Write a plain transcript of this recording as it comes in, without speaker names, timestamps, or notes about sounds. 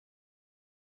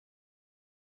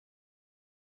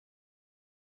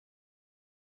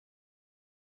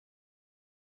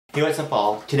Hey, what's up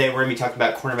all? Today we're going to be talking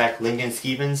about cornerback Linden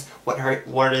Stephens.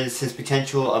 What is his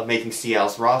potential of making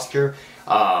Seattle's roster?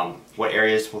 What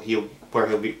areas will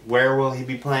where will he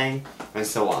be playing? And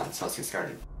so on. So let's get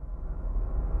started.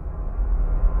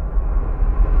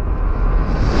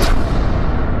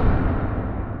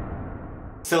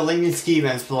 So Linden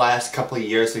Stephens for the last couple of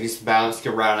years, he's bounced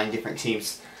around on different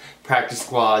teams, practice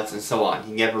squads, and so on.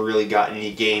 He never really got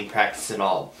any game practice at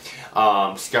all.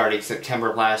 Starting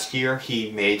September of last year,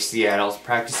 he made Seattle's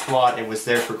practice squad and was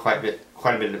there for quite a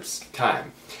bit of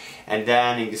time. And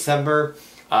then in December,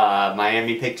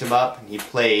 Miami picked him up, and he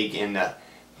played in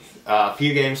a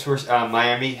few games for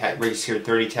Miami. Had registered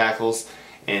 30 tackles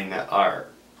and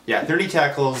 30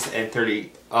 tackles and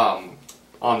 30 on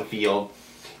the field.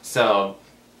 So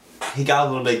he got a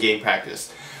little bit of game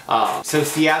practice. So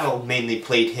Seattle mainly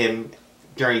played him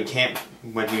during camp,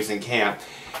 when he was in camp,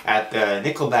 at the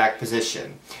nickelback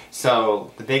position.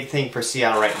 So the big thing for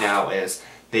Seattle right now is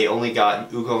they only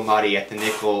got Ugo Madi at the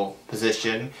nickel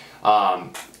position.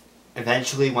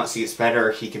 Eventually, once he gets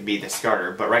better, he can be the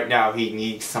starter. But right now, he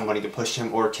needs somebody to push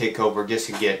him or take over just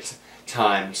to get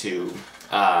time to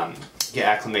get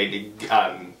acclimated,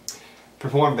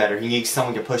 perform better. He needs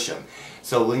someone to push him.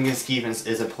 So Linden Stephens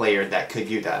is a player that could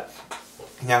do that.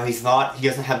 Now he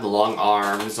doesn't have the long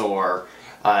arms or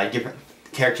different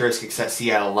characteristics that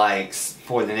Seattle likes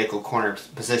for the nickel corner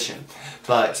position.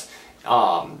 But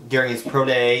during his pro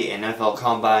day and NFL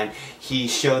Combine, he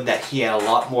showed that he had a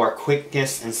lot more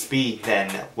quickness and speed than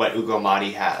what Ugo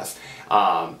Madi has.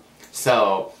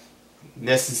 So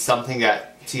this is something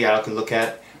that Seattle can look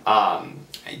at.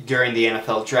 During the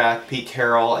NFL draft, Pete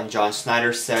Carroll and John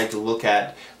Snyder said to look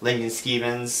at Linden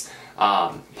Stephens,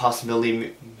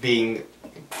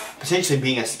 potentially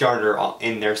being a starter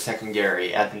in their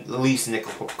secondary at least the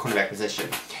nickel cornerback position.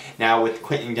 Now with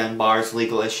Quentin Dunbar's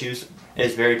legal issues, it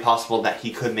is very possible that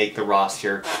he could make the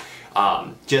roster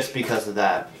just because of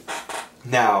that.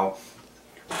 Now,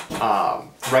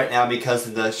 right now, because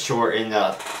of the shortened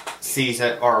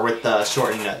season, or with the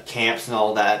shortened camps and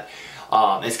all that,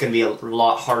 it's going to be a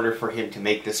lot harder for him to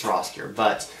make this roster.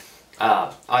 But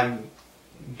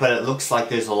it looks like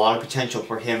there's a lot of potential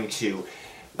for him to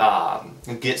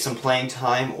get some playing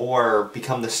time or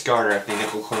become the starter at the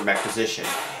nickel quarterback position.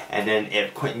 And then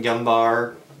if Quentin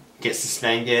Dunbar gets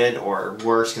suspended or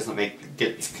worse,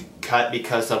 gets cut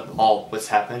because of all what's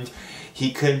happened,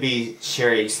 he could be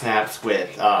sharing snaps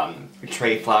with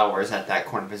Trey Flowers at that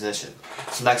corner position.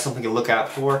 So that's something to look out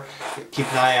for.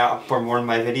 Keep an eye out for more of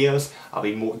my videos. I'll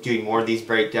be doing more of these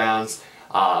breakdowns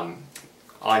on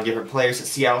different players that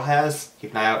Seattle has.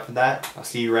 Keep an eye out for that. I'll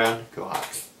see you around. Go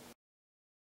Hawks.